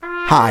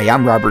Hi,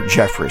 I'm Robert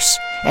Jeffress,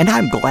 and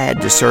I'm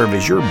glad to serve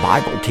as your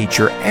Bible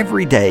teacher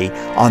every day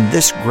on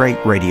this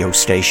great radio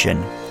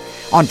station.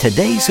 On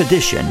today's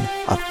edition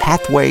of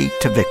Pathway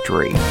to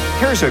Victory.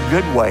 Here's a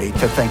good way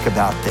to think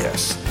about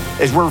this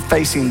as we're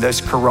facing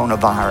this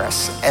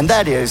coronavirus, and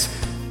that is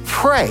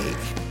pray.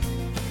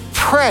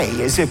 Pray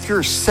as if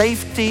your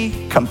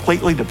safety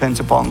completely depends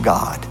upon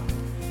God.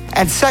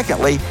 And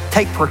secondly,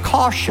 take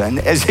precaution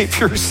as if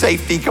your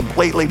safety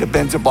completely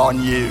depends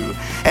upon you.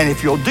 And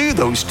if you'll do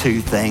those two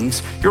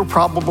things, you'll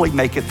probably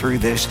make it through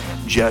this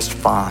just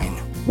fine.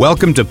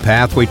 Welcome to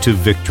Pathway to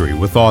Victory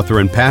with author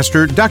and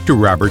pastor Dr.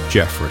 Robert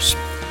Jeffress.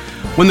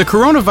 When the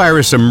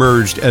coronavirus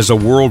emerged as a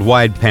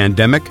worldwide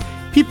pandemic,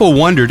 people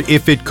wondered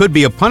if it could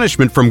be a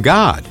punishment from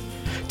God.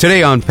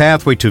 Today on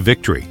Pathway to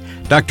Victory,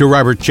 Dr.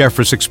 Robert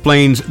Jeffress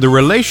explains the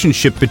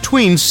relationship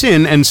between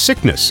sin and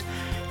sickness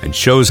and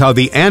shows how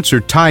the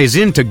answer ties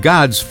into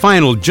God's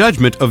final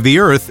judgment of the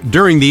earth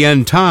during the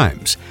end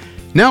times.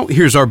 Now,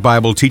 here's our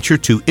Bible teacher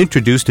to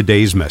introduce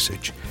today's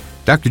message.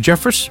 Dr.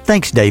 Jeffress?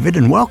 Thanks, David,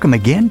 and welcome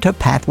again to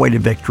Pathway to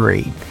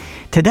Victory.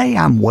 Today,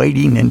 I'm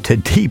wading into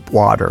deep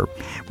water.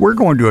 We're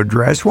going to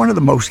address one of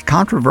the most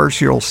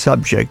controversial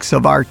subjects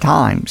of our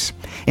times.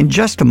 In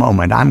just a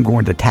moment, I'm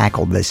going to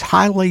tackle this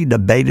highly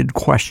debated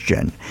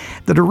question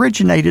that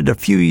originated a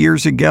few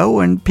years ago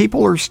and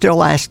people are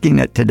still asking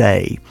it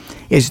today.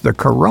 Is the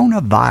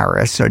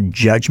coronavirus a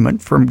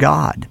judgment from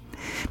God?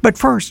 But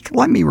first,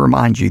 let me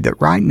remind you that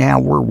right now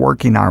we're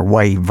working our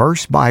way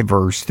verse by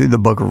verse through the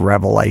book of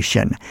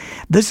Revelation.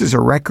 This is a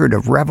record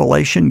of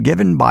revelation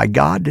given by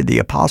God to the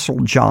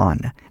Apostle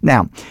John.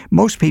 Now,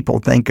 most people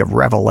think of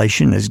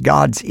Revelation as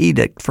God's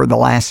edict for the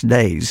last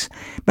days,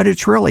 but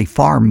it's really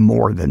far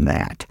more than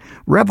that.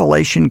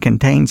 Revelation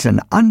contains an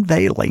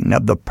unveiling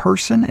of the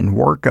person and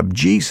work of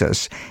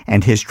Jesus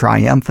and his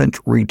triumphant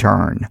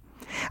return.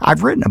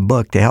 I've written a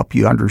book to help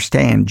you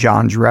understand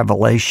John's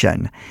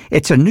revelation.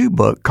 It's a new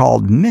book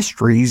called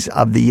Mysteries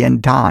of the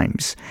End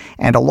Times,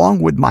 and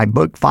along with my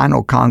book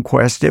Final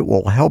Conquest, it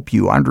will help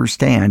you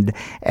understand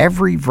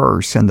every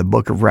verse in the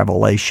book of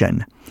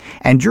Revelation.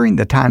 And during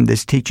the time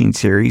this teaching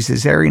series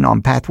is airing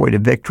on Pathway to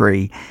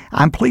Victory,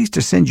 I'm pleased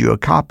to send you a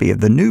copy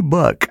of the new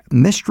book,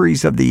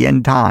 Mysteries of the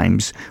End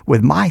Times,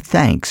 with my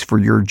thanks for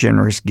your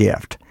generous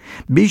gift.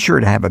 Be sure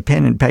to have a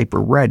pen and paper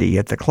ready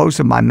at the close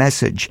of my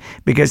message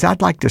because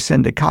I'd like to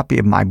send a copy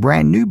of my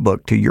brand new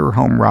book to your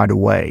home right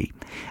away.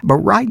 But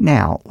right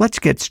now, let's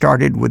get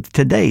started with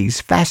today's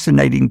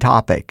fascinating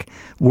topic.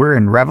 We're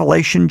in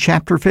Revelation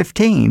chapter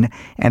 15,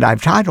 and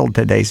I've titled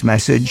today's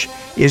message,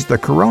 Is the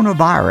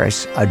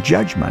Coronavirus a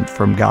Judgment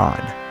from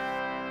God?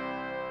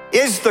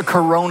 Is the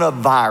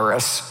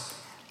coronavirus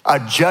a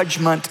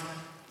judgment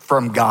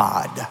from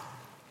God?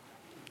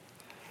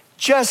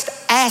 Just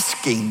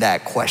asking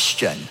that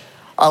question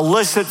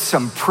elicits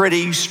some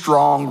pretty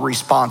strong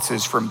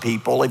responses from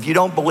people. If you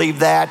don't believe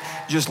that,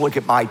 just look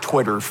at my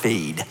Twitter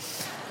feed.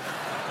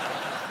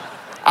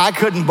 I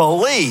couldn't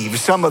believe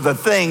some of the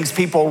things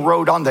people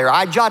wrote on there.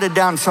 I jotted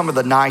down some of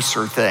the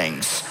nicer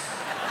things.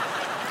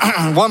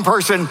 One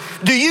person,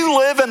 do you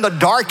live in the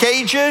dark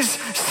ages?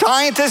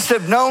 Scientists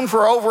have known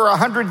for over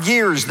 100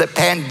 years that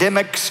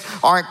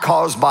pandemics aren't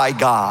caused by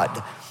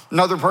God.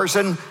 Another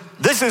person,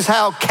 this is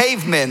how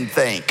cavemen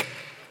think.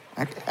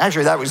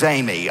 Actually, that was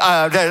Amy.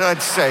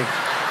 Let's say.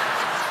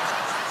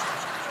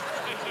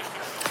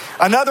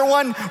 Another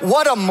one,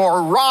 what a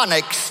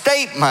moronic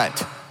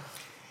statement.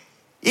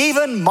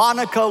 Even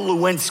Monica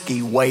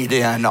Lewinsky weighed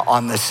in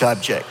on the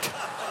subject.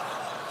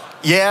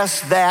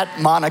 Yes,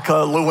 that Monica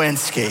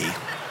Lewinsky.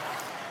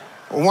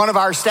 One of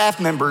our staff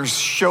members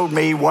showed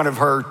me one of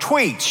her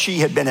tweets. She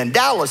had been in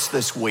Dallas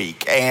this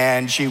week,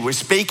 and she was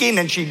speaking,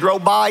 and she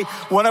drove by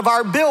one of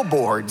our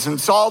billboards and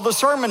saw the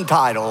sermon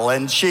title,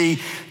 and she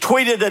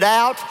tweeted it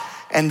out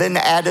and then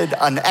added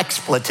an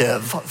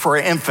expletive for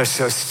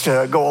emphasis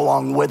to go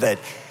along with it.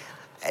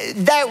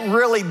 That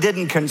really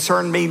didn't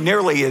concern me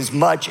nearly as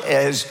much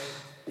as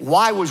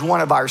why was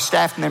one of our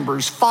staff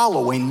members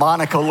following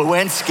Monica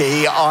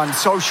Lewinsky on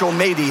social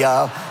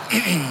media?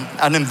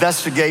 An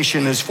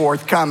investigation is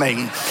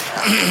forthcoming.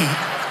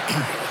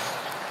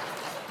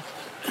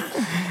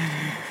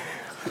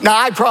 Now,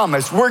 I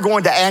promise we're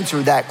going to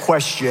answer that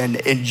question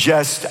in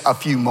just a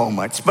few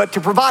moments. But to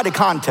provide a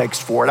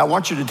context for it, I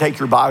want you to take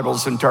your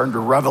Bibles and turn to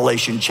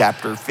Revelation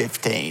chapter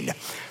 15.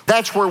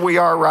 That's where we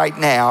are right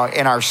now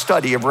in our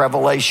study of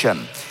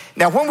Revelation.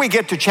 Now, when we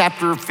get to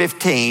chapter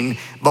 15,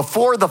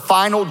 before the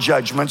final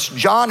judgments,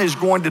 John is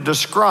going to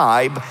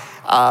describe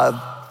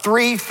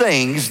three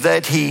things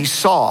that he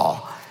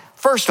saw.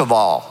 First of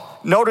all,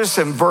 notice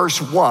in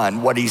verse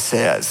 1 what he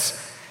says.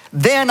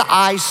 Then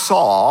I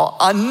saw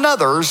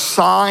another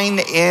sign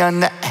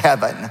in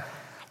heaven.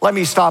 Let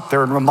me stop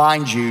there and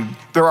remind you,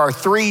 there are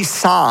three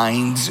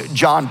signs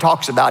John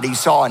talks about he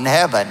saw in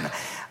heaven.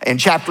 In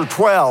chapter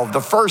 12,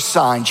 the first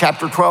sign,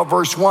 chapter 12,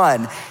 verse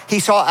 1, he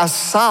saw a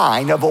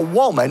sign of a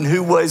woman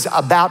who was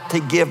about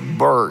to give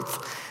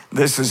birth.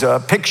 This is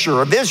a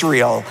picture of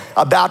Israel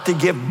about to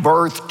give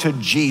birth to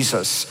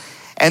Jesus.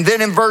 And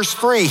then in verse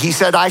 3, he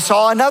said, I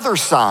saw another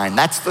sign.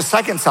 That's the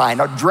second sign,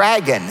 a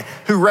dragon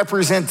who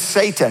represents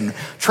Satan,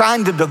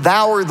 trying to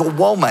devour the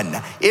woman,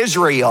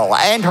 Israel,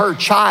 and her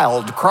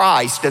child,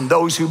 Christ, and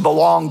those who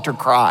belong to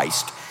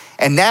Christ.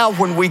 And now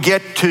when we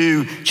get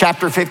to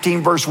chapter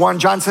 15, verse 1,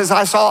 John says,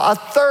 I saw a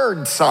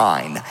third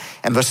sign.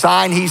 And the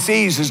sign he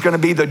sees is going to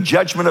be the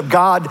judgment of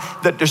God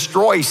that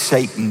destroys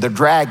Satan, the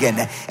dragon,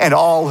 and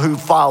all who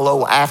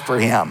follow after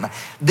him.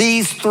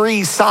 These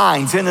three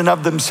signs in and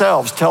of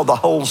themselves tell the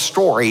whole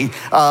story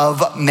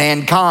of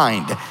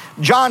mankind.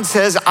 John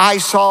says, I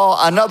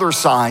saw another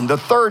sign, the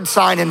third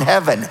sign in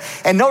heaven.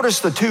 And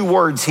notice the two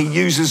words he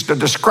uses to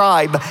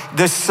describe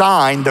this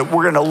sign that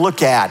we're going to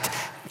look at.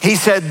 He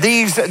said,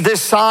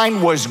 this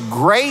sign was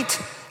great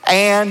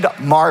and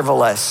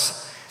marvelous.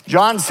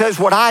 John says,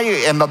 what I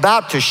am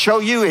about to show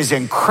you is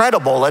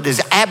incredible. It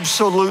is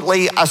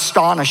absolutely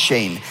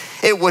astonishing.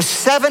 It was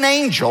 7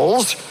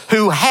 angels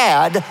who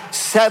had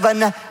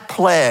 7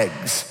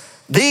 plagues.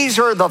 These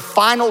are the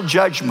final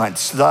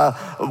judgments.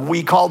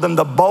 We call them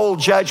the bowl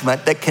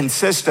judgment that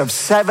consist of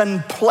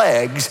 7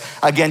 plagues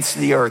against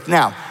the earth.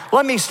 Now,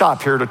 let me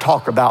stop here to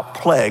talk about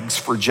plagues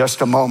for just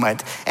a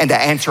moment and to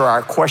answer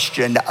our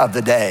question of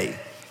the day.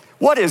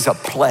 What is a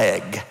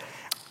plague?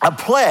 A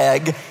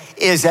plague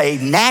is a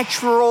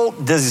natural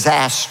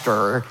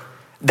disaster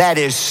that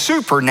is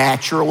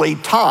supernaturally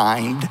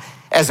timed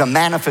as a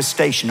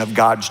manifestation of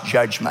God's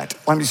judgment.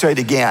 Let me say it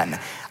again.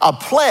 A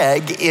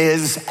plague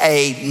is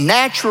a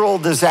natural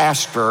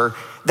disaster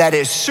that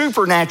is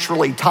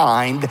supernaturally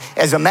timed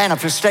as a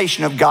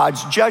manifestation of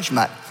God's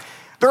judgment.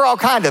 There are all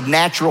kinds of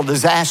natural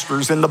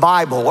disasters in the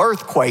Bible: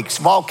 earthquakes,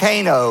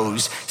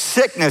 volcanoes,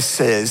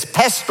 sicknesses,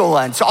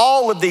 pestilence,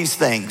 all of these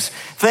things.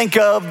 Think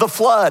of the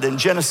flood in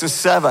Genesis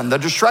 7, the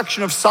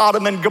destruction of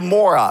Sodom and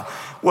Gomorrah,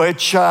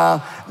 which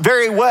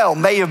very well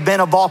may have been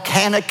a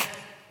volcanic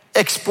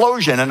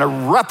explosion, an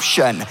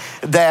eruption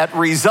that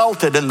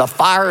resulted in the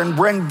fire and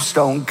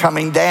brimstone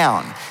coming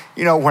down.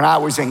 You know, when I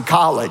was in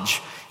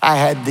college, I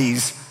had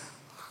these,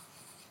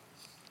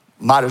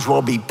 might as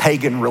well be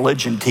pagan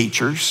religion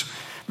teachers,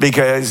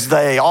 because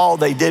all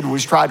they did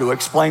was try to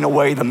explain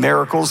away the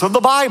miracles of the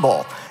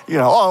Bible. You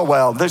know, oh,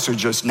 well, this is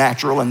just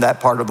natural in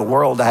that part of the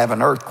world to have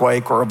an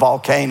earthquake or a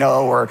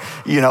volcano or,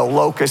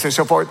 locusts and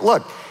so forth.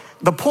 Look,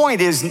 the point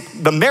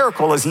is, the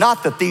miracle is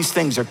not that these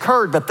things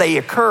occurred, but they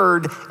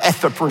occurred at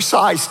the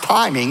precise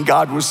timing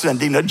God was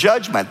sending a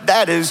judgment.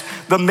 That is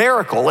the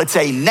miracle. It's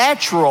a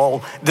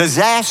natural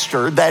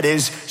disaster that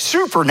is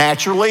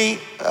supernaturally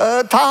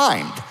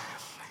timed.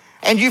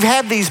 And you've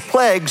had these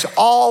plagues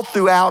all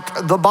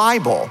throughout the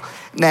Bible.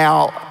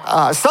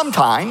 Now,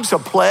 sometimes a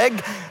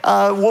plague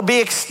will be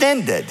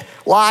extended,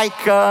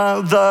 like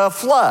the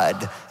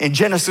flood in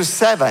Genesis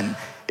 7.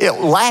 It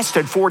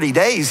lasted 40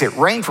 days. It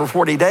rained for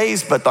 40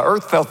 days, but the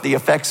earth felt the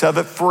effects of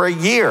it for a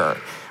year.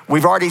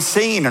 We've already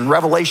seen in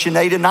Revelation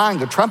 8 and 9,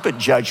 the trumpet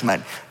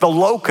judgment, the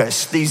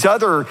locusts, these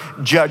other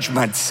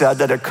judgments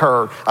that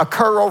occur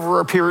over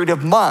a period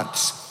of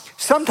months.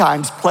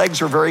 Sometimes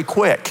plagues are very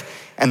quick.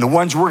 And the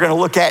ones we're going to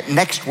look at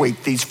next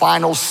week, these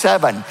final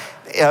 7,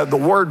 the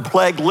word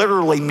plague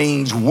literally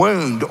means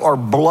wound or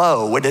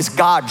blow. It is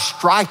God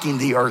striking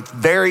the earth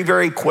very,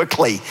 very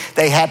quickly.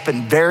 They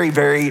happen very,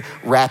 very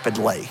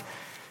rapidly.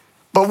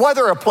 But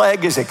whether a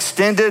plague is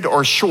extended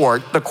or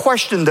short, the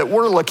question that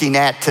we're looking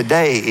at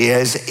today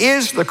is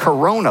the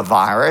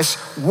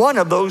coronavirus one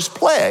of those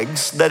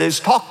plagues that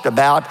is talked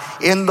about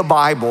in the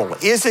Bible?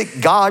 Is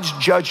it God's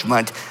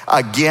judgment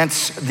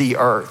against the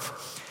earth?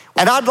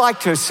 And I'd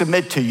like to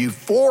submit to you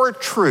 4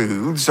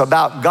 truths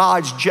about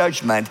God's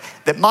judgment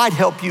that might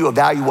help you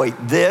evaluate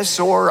this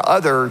or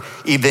other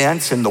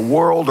events in the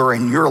world or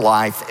in your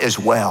life as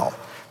well.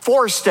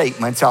 4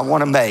 statements I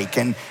want to make,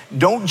 and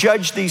don't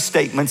judge these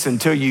statements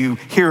until you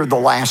hear the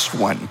last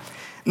one.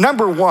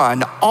 Number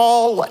 1,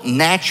 all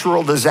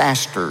natural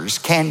disasters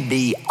can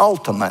be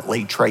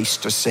ultimately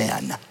traced to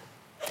sin.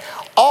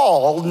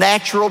 All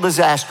natural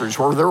disasters,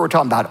 whether we're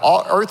talking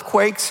about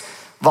earthquakes,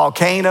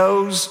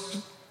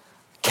 volcanoes,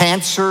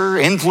 cancer,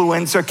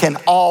 influenza, can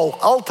all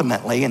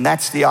ultimately, and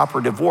that's the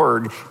operative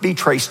word, be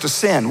traced to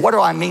sin. What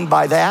do I mean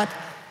by that?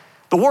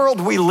 The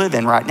world we live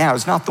in right now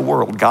is not the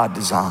world God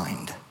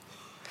designed.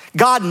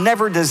 God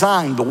never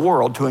designed the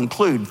world to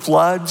include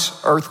floods,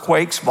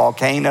 earthquakes,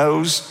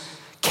 volcanoes,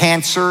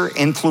 cancer,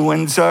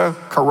 influenza,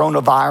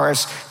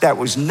 coronavirus. That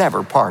was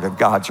never part of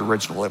God's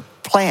original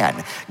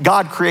plan.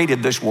 God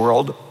created this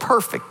world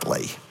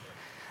perfectly.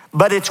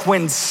 But it's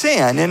when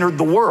sin entered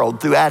the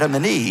world through Adam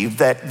and Eve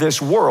that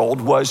this world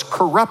was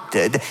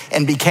corrupted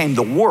and became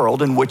the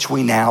world in which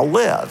we now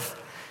live.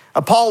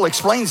 Paul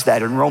explains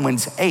that in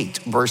Romans 8,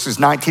 verses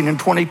 19 and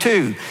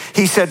 22.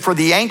 He said, for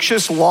the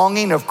anxious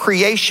longing of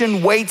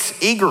creation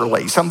waits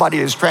eagerly. Somebody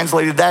has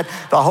translated that,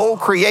 the whole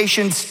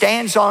creation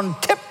stands on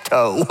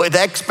tiptoe with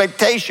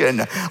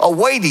expectation,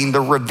 awaiting the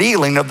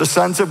revealing of the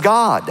sons of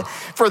God.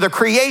 For the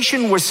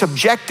creation was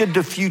subjected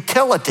to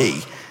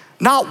futility,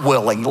 not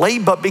willingly,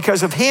 but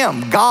because of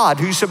him, God,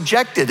 who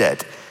subjected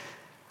it.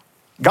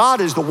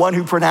 God is the one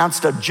who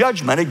pronounced a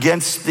judgment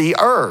against the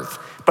earth.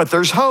 but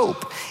there's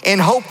hope. In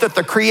hope that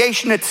the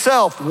creation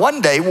itself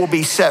one day will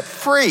be set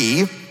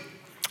free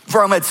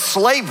from its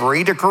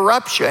slavery to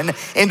corruption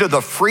into the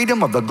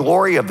freedom of the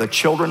glory of the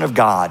children of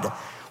God.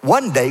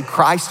 One day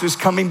Christ is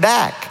coming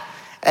back,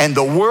 and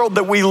the world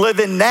that we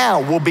live in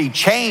now will be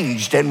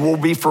changed and will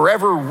be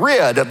forever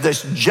rid of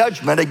this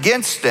judgment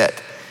against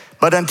it.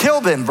 But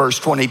until then, verse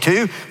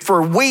 22,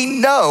 for we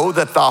know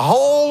that the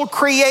whole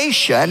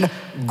creation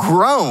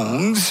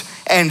groans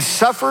and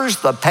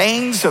suffers the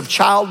pains of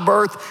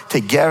childbirth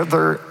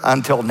together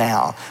until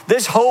now.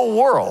 This whole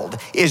world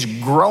is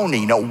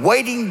groaning,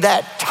 awaiting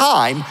that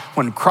time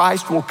when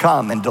Christ will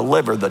come and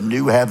deliver the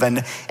new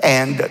heaven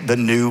and the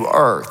new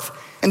earth.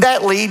 And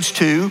that leads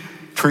to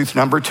truth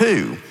number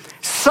 2.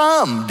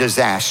 Some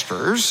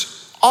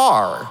disasters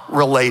are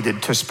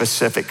related to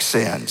specific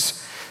sins.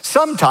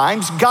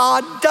 Sometimes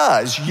God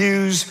does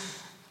use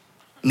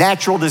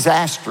natural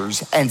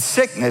disasters and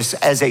sickness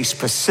as a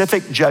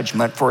specific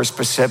judgment for a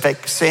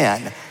specific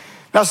sin.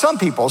 Now, some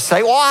people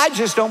say, well, I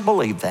just don't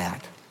believe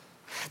that.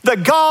 The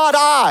God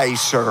I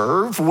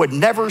serve would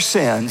never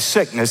send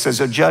sickness as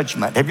a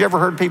judgment. Have you ever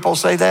heard people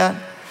say that?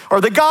 Or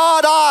the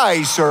God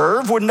I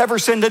serve would never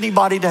send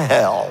anybody to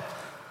hell.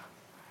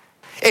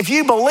 If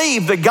you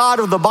believe the God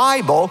of the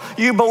Bible,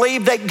 you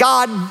believe that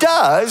God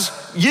does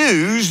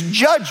use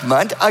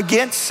judgment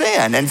against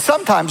sin. And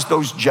sometimes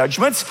those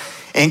judgments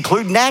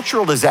include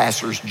natural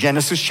disasters.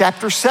 Genesis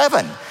chapter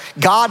 7,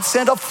 God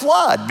sent a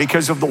flood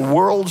because of the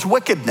world's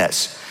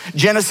wickedness.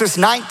 Genesis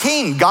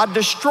 19, God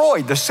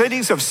destroyed the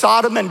cities of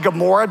Sodom and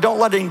Gomorrah. Don't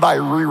let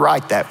anybody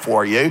rewrite that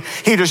for you.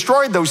 He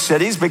destroyed those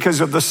cities because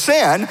of the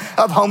sin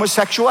of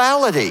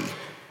homosexuality.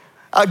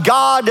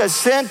 God has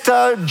sent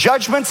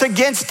judgments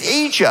against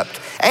Egypt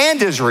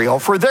and Israel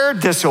for their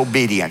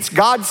disobedience.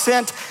 God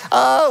sent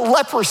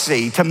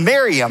leprosy to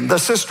Miriam, the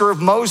sister of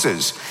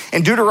Moses.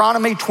 In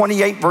Deuteronomy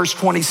 28, verse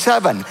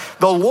 27,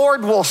 the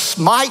Lord will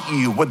smite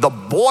you with the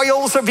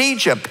boils of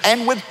Egypt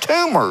and with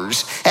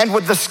tumors and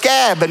with the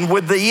scab and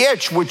with the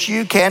itch which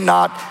you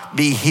cannot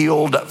be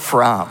healed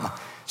from.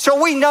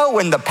 So we know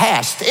in the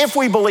past, if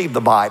we believe the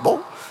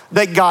Bible,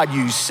 that God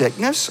used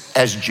sickness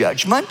as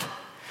judgment.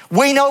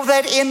 We know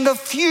that in the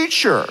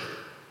future,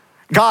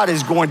 God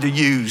is going to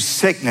use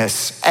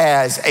sickness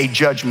as a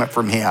judgment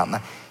from him.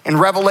 In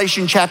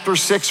Revelation chapter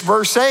 6,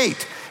 verse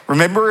 8,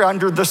 remember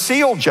under the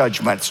seal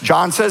judgments,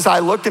 John says, I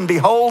looked and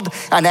behold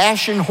an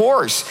ashen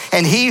horse,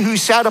 and he who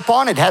sat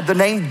upon it had the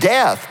name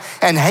Death,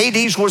 and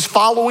Hades was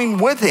following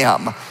with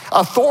him.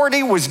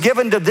 Authority was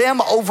given to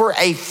them over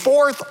a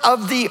fourth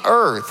of the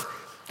earth.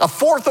 A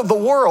fourth of the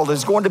world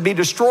is going to be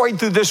destroyed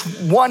through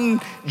this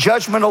one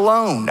judgment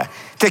alone.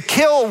 To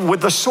kill with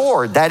the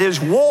sword, that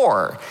is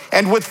war,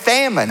 and with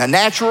famine, a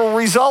natural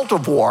result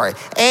of war,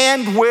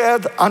 and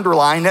with,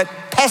 underline it,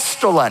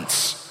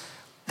 pestilence.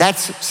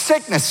 That's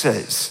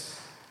sicknesses.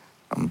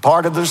 And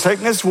part of the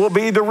sickness will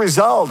be the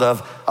result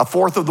of a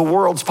fourth of the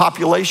world's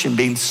population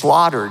being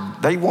slaughtered.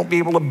 They won't be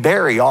able to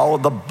bury all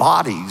of the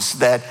bodies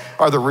that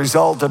are the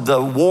result of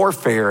the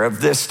warfare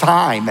of this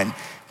time. And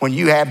when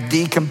you have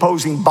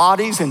decomposing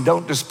bodies and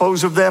don't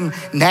dispose of them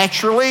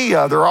naturally,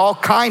 there are all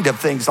kinds of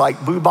things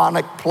like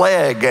bubonic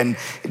plague and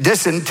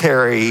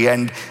dysentery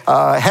and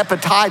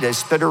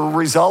hepatitis that are a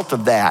result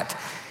of that.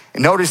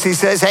 And notice he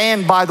says,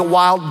 and by the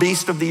wild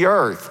beast of the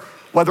earth.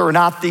 Whether or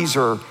not these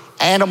are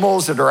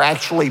animals that are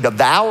actually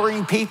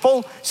devouring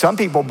people, some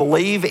people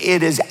believe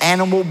it is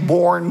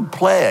animal-borne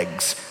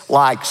plagues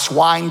like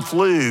swine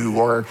flu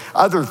or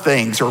other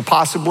things, or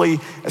possibly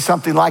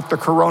something like the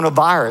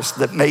coronavirus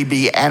that may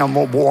be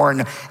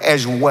animal-borne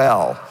as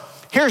well.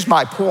 Here's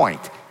my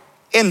point.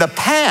 In the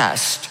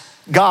past,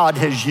 God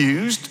has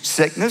used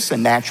sickness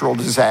and natural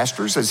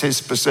disasters as his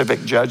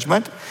specific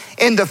judgment.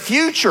 In the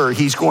future,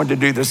 he's going to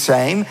do the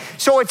same.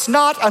 So it's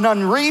not an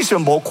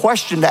unreasonable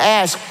question to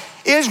ask,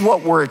 is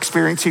what we're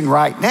experiencing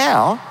right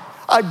now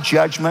a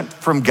judgment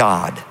from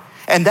God?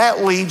 And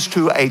that leads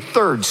to a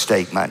third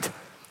statement.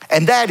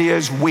 And that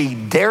is, we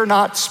dare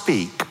not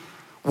speak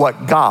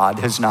what God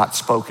has not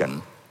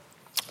spoken.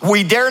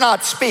 We dare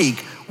not speak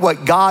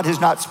what God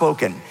has not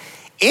spoken.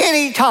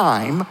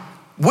 Anytime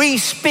we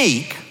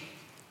speak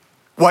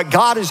what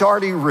God has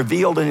already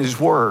revealed in his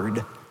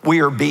word,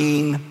 we are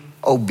being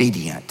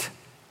obedient.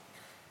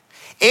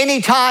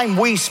 Anytime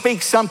we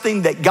speak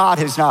something that God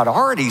has not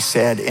already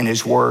said in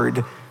his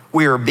word,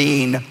 we are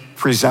being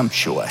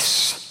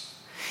presumptuous.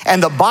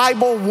 And the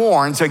Bible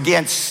warns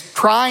against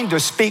trying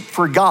to speak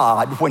for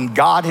God when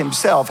God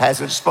himself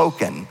hasn't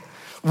spoken.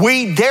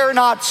 We dare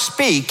not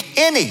speak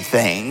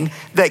anything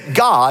that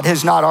God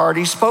has not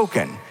already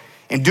spoken.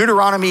 In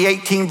Deuteronomy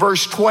 18,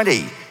 verse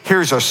 20,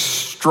 here's a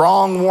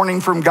strong warning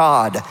from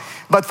God.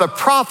 But the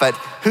prophet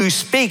who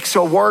speaks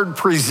a word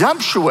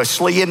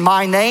presumptuously in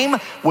my name,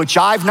 which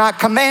I've not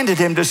commanded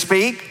him to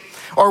speak,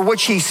 or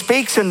which he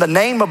speaks in the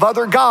name of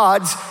other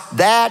gods,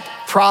 that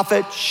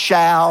prophet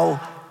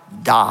shall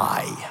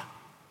die.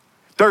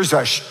 There's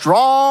a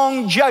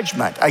strong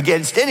judgment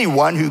against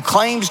anyone who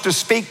claims to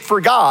speak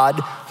for God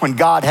when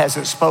God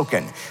hasn't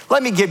spoken.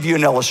 Let me give you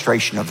an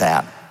illustration of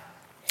that.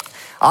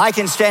 I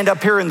can stand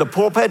up here in the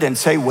pulpit and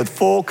say with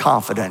full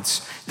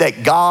confidence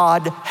that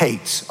God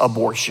hates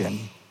abortion.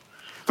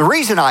 The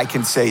reason I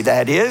can say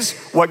that is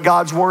what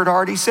God's word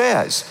already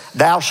says.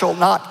 Thou shalt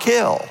not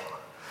kill.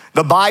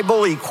 The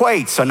Bible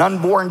equates an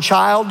unborn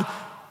child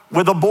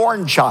with a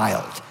born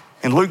child.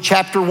 In Luke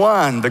chapter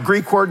 1, the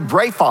Greek word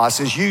brephos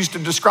is used to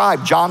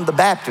describe John the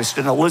Baptist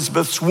in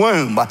Elizabeth's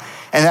womb.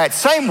 And that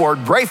same word,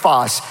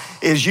 brephos,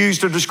 is used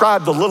to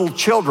describe the little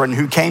children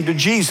who came to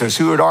Jesus,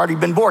 who had already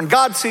been born.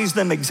 God sees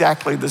them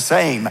exactly the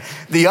same,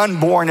 the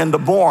unborn and the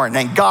born.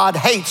 And God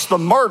hates the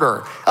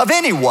murder of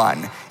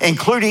anyone,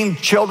 including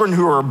children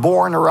who are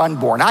born or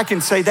unborn. I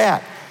can say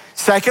that.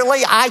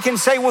 Secondly, I can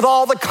say with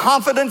all the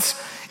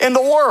confidence in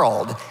the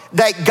world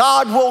that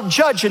God will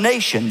judge a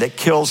nation that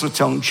kills its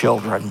own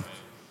children.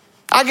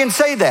 I can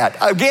say that,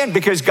 again,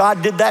 because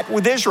God did that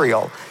with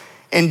Israel.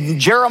 In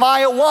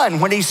Jeremiah 1,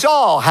 when he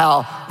saw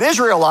how the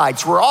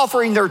Israelites were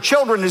offering their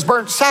children as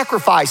burnt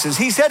sacrifices,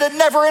 he said, it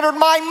never entered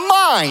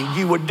my mind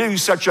you would do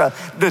such a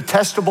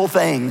detestable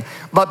thing.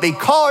 But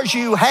because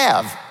you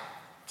have,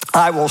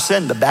 I will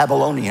send the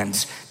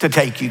Babylonians to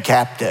take you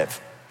captive.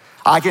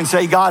 I can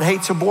say God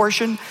hates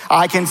abortion.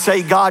 I can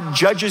say God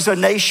judges a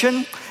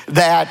nation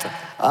that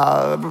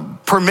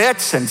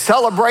permits and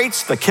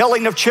celebrates the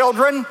killing of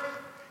children.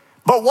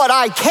 But what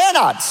I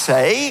cannot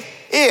say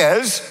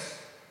is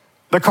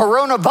the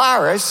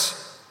coronavirus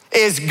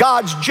is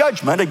God's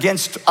judgment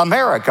against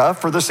America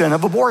for the sin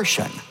of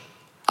abortion.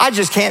 I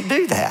just can't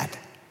do that.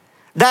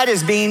 That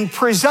is being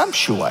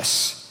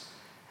presumptuous.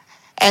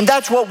 And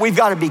that's what we've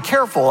got to be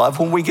careful of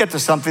when we get to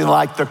something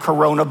like the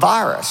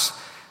coronavirus.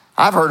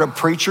 I've heard a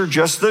preacher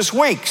just this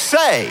week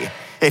say,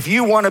 if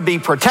you want to be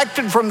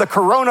protected from the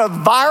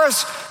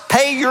coronavirus,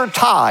 pay your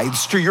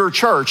tithes to your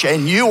church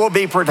and you will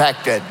be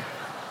protected.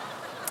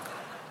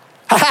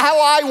 How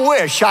I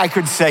wish I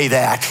could say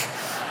that.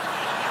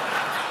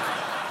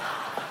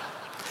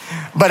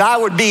 But I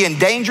would be in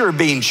danger of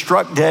being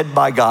struck dead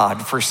by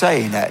God for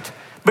saying it,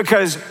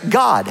 because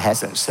God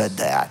hasn't said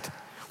that.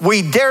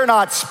 We dare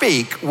not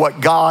speak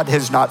what God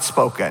has not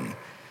spoken.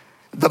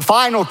 The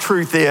final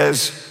truth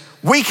is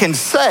we can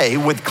say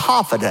with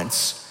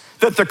confidence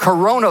that the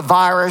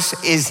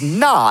coronavirus is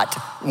not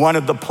one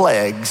of the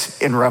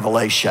plagues in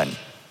Revelation.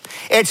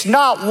 It's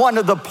not one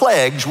of the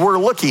plagues we're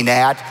looking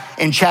at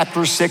in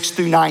chapters 6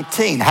 through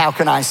 19. How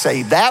can I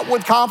say that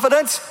with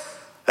confidence?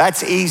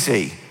 That's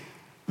easy,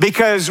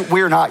 because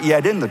we're not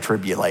yet in the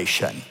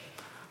tribulation.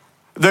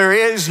 There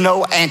is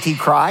no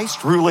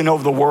Antichrist ruling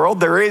over the world.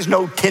 There is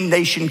no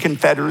 10-nation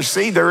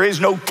confederacy. There is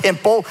no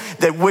temple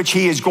that which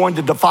he is going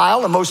to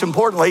defile. And most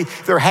importantly,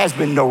 there has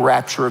been no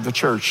rapture of the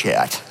church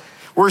yet.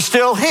 We're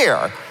still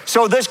here.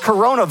 So this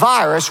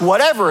coronavirus,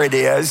 whatever it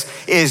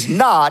is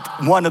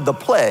not one of the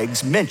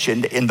plagues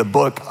mentioned in the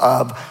book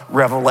of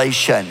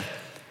Revelation.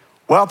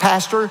 Well,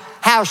 Pastor,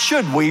 how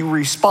should we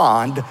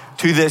respond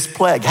to this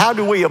plague? How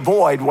do we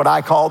avoid what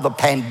I call the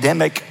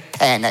pandemic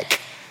panic?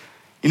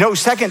 You know,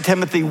 2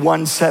 Timothy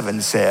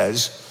 1:7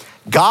 says,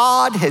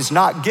 God has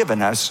not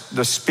given us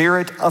the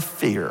spirit of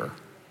fear,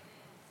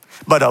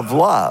 but of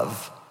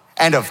love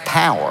and of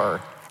power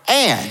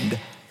and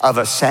of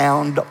a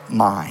sound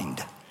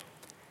mind.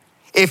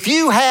 If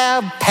you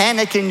have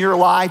panic in your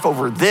life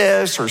over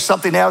this or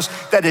something else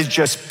that is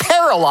just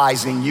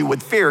paralyzing you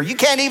with fear, you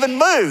can't even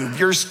move,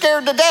 you're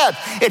scared to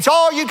death, it's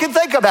all you can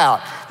think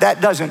about,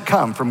 that doesn't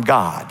come from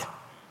God.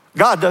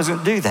 God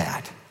doesn't do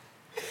that.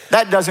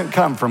 That doesn't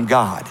come from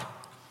God.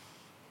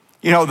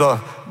 You know, the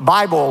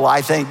Bible,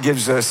 I think,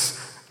 gives us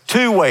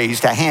two ways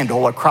to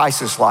handle a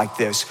crisis like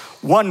this.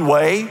 One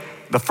way,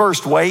 the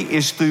first way,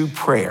 is through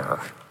prayer.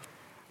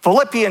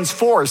 Philippians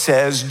 4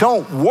 says,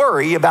 don't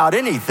worry about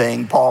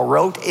anything, Paul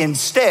wrote.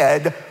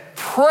 Instead,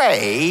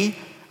 pray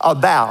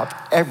about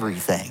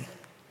everything.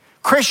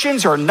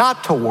 Christians are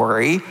not to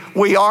worry.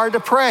 We are to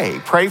pray.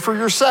 Pray for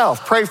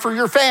yourself. Pray for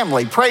your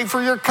family. Pray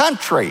for your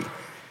country.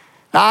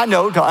 Now, I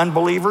know to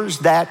unbelievers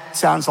that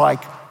sounds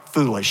like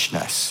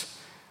foolishness.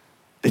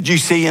 Did you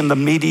see in the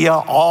media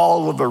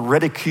all of the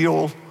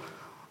ridicule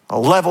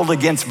leveled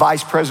against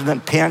Vice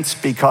President Pence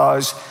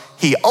because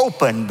he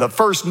opened the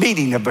first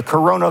meeting of the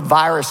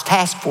coronavirus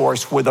task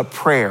force with a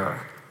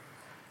prayer?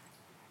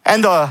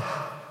 And the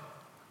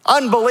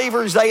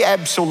unbelievers, they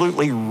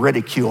absolutely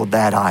ridiculed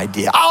that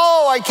idea.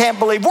 Oh, I can't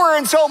believe we're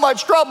in so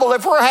much trouble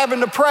if we're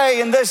having to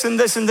pray and this and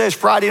this and this.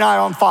 Friday night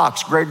on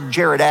Fox, Greg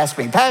Jarrett asked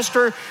me,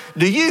 Pastor,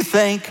 do you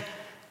think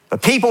the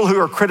people who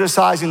are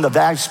criticizing the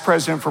vice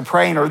president for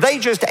praying, are they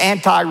just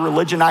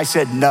anti-religion? I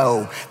said,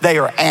 no, they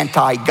are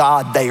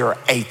anti-God. They are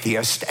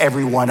atheists,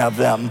 every one of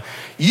them.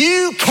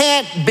 You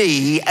can't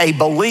be a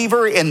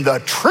believer in the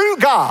true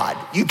God.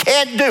 You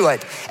can't do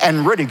it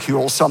and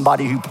ridicule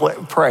somebody who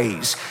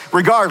prays,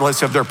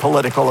 regardless of their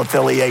political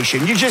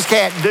affiliation. You just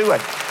can't do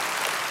it.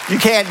 You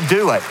can't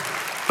do it.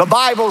 The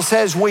Bible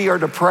says we are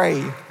to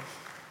pray,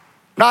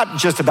 not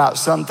just about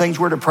some things,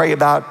 we're to pray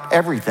about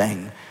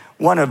everything.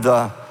 One of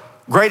the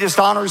greatest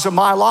honors of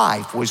my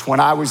life was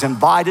when I was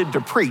invited to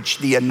preach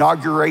the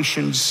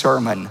inauguration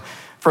sermon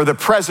for the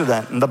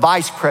president and the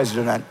vice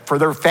president, for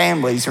their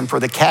families and for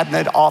the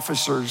cabinet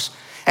officers.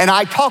 And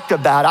I talked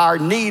about our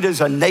need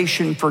as a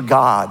nation for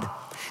God.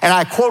 And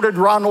I quoted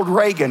Ronald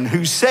Reagan,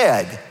 who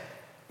said,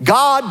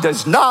 "God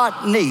does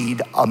not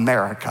need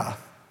America,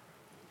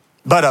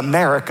 but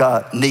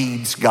America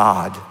needs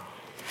God."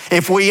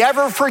 If we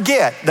ever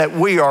forget that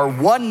we are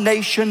one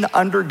nation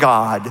under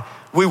God,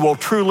 we will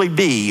truly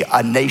be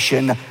a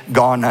nation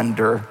gone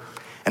under.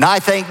 And I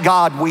thank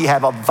God we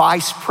have a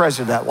vice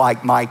president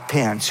like Mike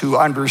Pence who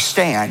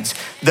understands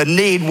the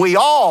need we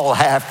all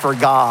have for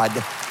God.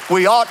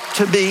 We ought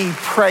to be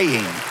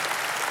praying.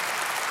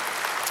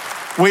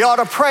 We ought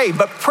to pray,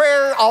 but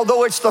prayer,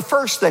 although it's the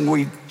first thing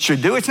we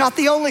should do, it's not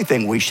the only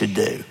thing we should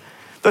do.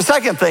 The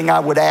second thing I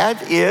would add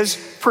is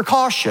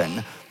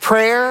precaution.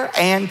 Prayer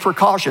and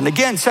precaution.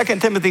 Again,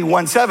 2 Timothy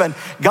 1:7,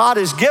 God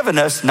has given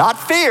us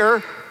not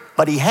fear,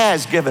 but he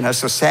has given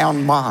us a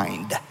sound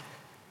mind.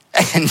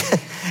 And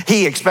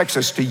he expects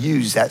us to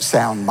use that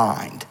sound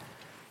mind.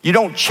 You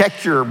don't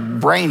check your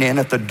brain in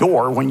at the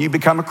door when you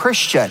become a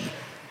Christian.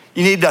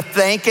 You need to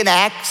think and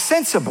act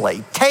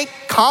sensibly. Take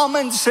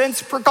common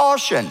sense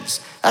precautions.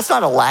 That's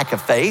not a lack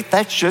of faith.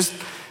 That's just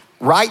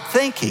right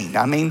thinking.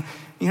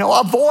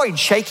 Avoid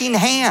shaking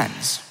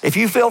hands. If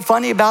you feel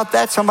funny about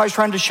that, somebody's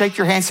trying to shake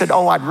your hand, said,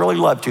 "Oh, I'd really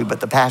love to, but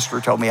the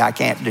pastor told me I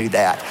can't do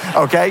that."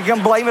 Okay, you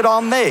can blame it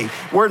on me.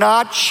 We're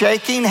not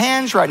shaking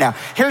hands right now.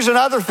 Here's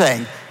another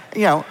thing.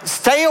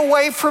 Stay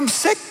away from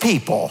sick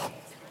people.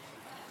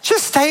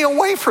 Just stay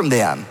away from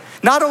them.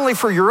 Not only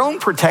for your own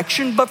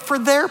protection, but for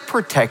their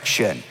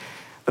protection.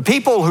 The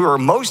people who are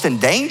most in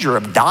danger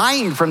of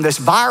dying from this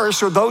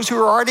virus are those who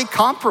are already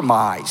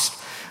compromised.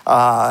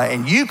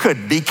 And you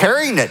could be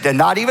carrying it and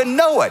not even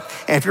know it.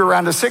 And if you're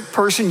around a sick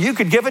person, you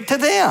could give it to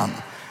them.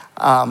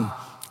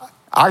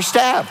 Our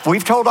staff,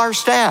 we've told our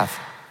staff,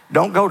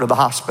 don't go to the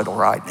hospital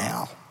right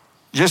now.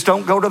 Just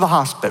don't go to the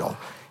hospital.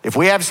 If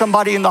we have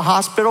somebody in the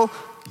hospital,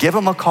 give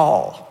them a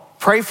call.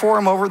 Pray for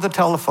them over the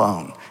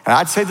telephone. And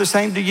I'd say the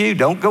same to you.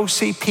 Don't go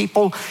see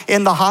people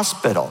in the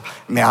hospital.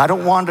 I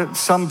don't want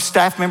some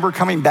staff member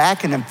coming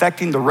back and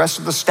infecting the rest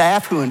of the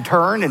staff, who in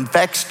turn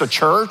infects the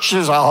church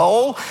as a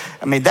whole.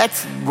 That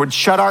would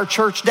shut our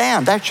church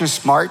down. That's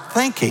just smart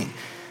thinking.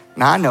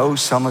 Now, I know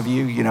some of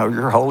you,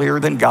 you're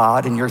holier than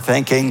God, and you're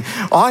thinking,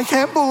 "Oh, I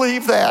can't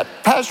believe that.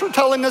 Pastor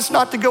telling us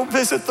not to go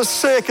visit the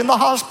sick in the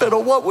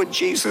hospital. What would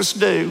Jesus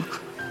do?"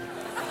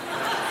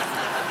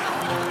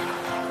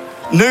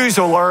 News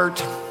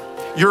alert.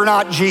 You're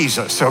not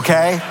Jesus,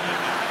 okay?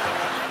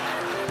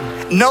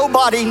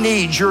 Nobody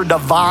needs your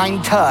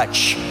divine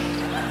touch.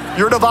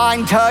 Your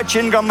divine touch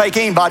isn't gonna make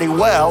anybody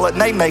well. It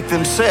may make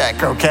them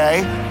sick,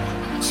 okay?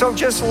 So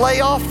just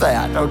lay off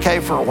that,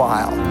 okay, for a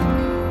while.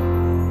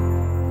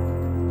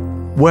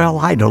 Well,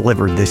 I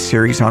delivered this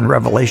series on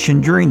Revelation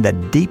during the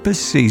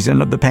deepest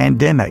season of the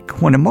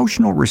pandemic, when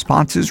emotional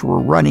responses were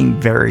running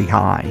very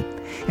high.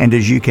 And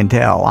as you can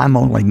tell, I'm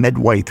only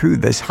midway through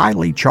this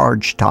highly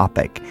charged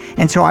topic.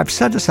 And so I've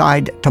set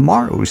aside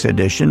tomorrow's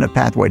edition of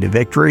Pathway to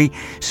Victory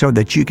so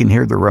that you can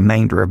hear the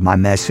remainder of my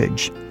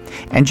message.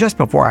 And just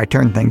before I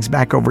turn things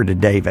back over to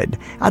David,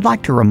 I'd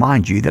like to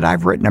remind you that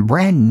I've written a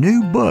brand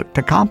new book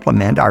to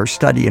complement our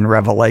study in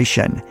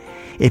Revelation.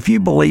 If you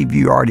believe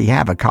you already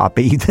have a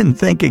copy, then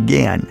think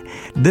again.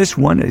 This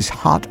one is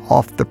hot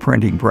off the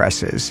printing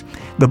presses.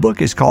 The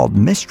book is called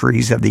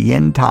Mysteries of the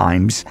End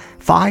Times,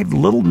 5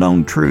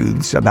 Little-Known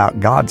Truths About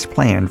God's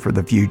Plan for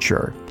the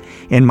Future.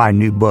 In my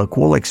new book,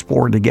 we'll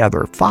explore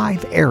together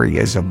 5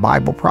 areas of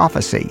Bible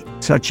prophecy,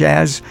 such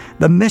as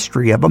the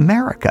mystery of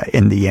America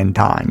in the end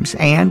times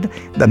and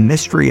the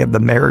mystery of the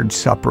marriage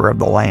supper of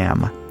the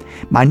Lamb.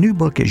 My new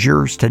book is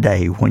yours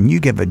today when you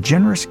give a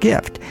generous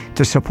gift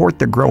to support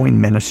the growing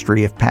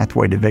ministry of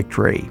Pathway to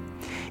Victory.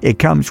 It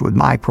comes with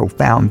my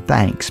profound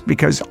thanks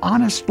because,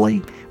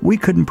 honestly, we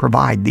couldn't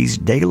provide these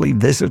daily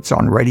visits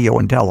on radio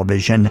and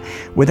television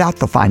without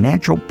the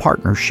financial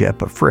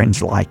partnership of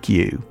friends like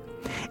you.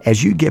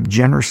 As you give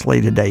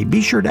generously today,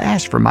 be sure to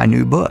ask for my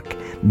new book,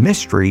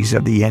 Mysteries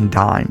of the End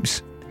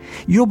Times.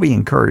 You'll be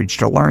encouraged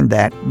to learn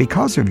that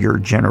because of your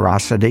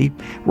generosity,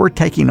 we're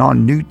taking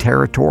on new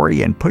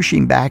territory and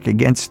pushing back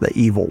against the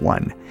evil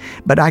one.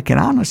 But I can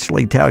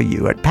honestly tell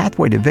you, at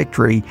Pathway to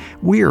Victory,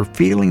 we are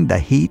feeling the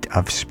heat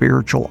of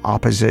spiritual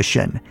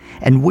opposition,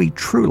 and we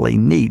truly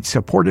need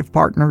supportive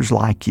partners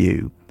like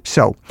you.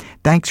 So,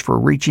 thanks for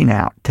reaching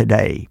out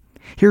today.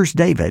 Here's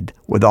David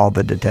with all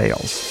the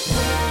details.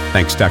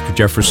 Thanks, Dr.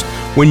 Jeffress.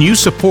 When you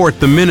support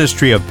the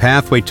ministry of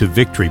Pathway to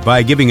Victory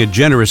by giving a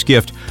generous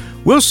gift,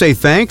 we'll say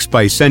thanks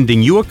by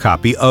sending you a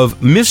copy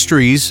of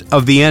Mysteries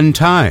of the End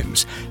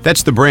Times.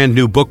 That's the brand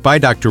new book by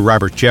Dr.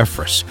 Robert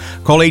Jeffress.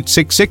 Call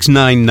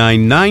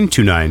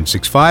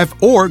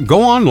 866-999-2965 or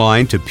go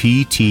online to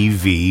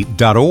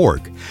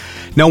ptv.org.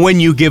 Now, when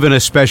you give an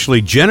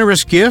especially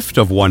generous gift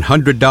of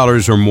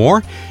 $100 or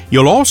more,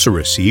 you'll also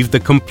receive the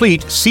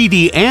complete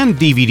CD and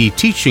DVD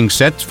teaching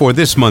sets for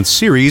this month's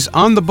series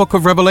on the book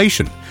of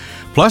Revelation.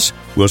 Plus,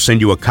 we'll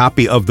send you a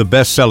copy of the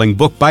best-selling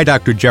book by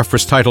Dr.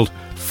 Jeffress titled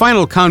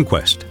Final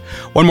Conquest.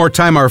 One more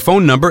time, our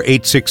phone number,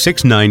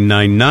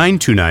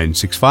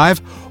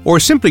 866-999-2965, or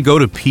simply go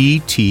to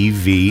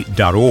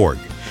ptv.org.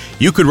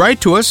 You could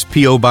write to us,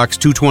 P.O. Box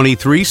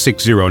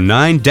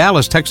 223-609,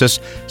 Dallas, Texas,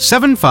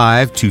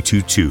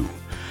 75222.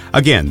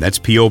 Again, that's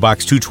P.O.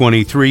 Box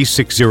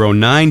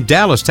 223-609,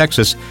 Dallas,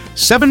 Texas,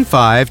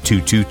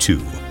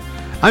 75222.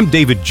 I'm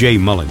David J.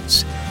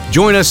 Mullins.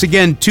 Join us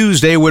again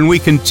Tuesday when we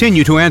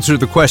continue to answer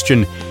the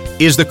question,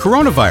 is the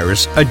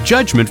coronavirus a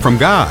judgment from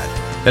God?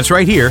 That's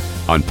right here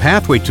on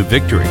Pathway to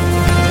Victory.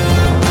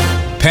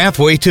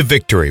 Pathway to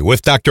Victory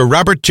with Dr.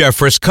 Robert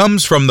Jeffress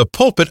comes from the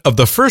pulpit of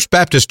the First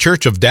Baptist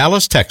Church of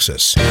Dallas,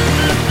 Texas.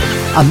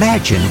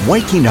 Imagine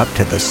waking up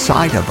to the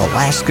sight of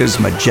Alaska's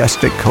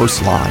majestic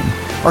coastline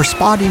or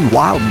spotting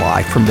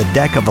wildlife from the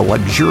deck of a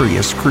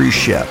luxurious cruise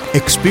ship.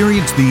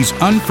 Experience these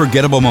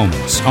unforgettable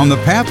moments on the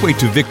Pathway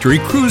to Victory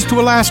cruise to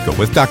Alaska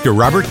with Dr.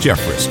 Robert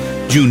Jeffress,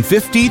 June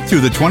 15th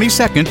through the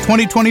 22nd,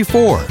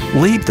 2024.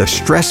 Leave the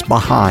stress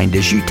behind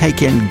as you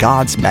take in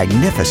God's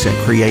magnificent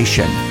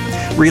creation.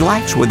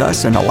 Relax with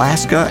us in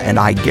Alaska, and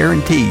I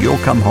guarantee you'll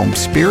come home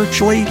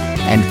spiritually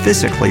and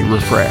physically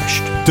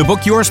refreshed. To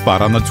book your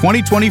spot on the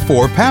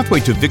 2024 Pathway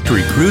to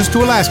Victory cruise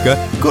to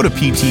Alaska, go to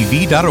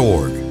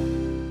ptv.org.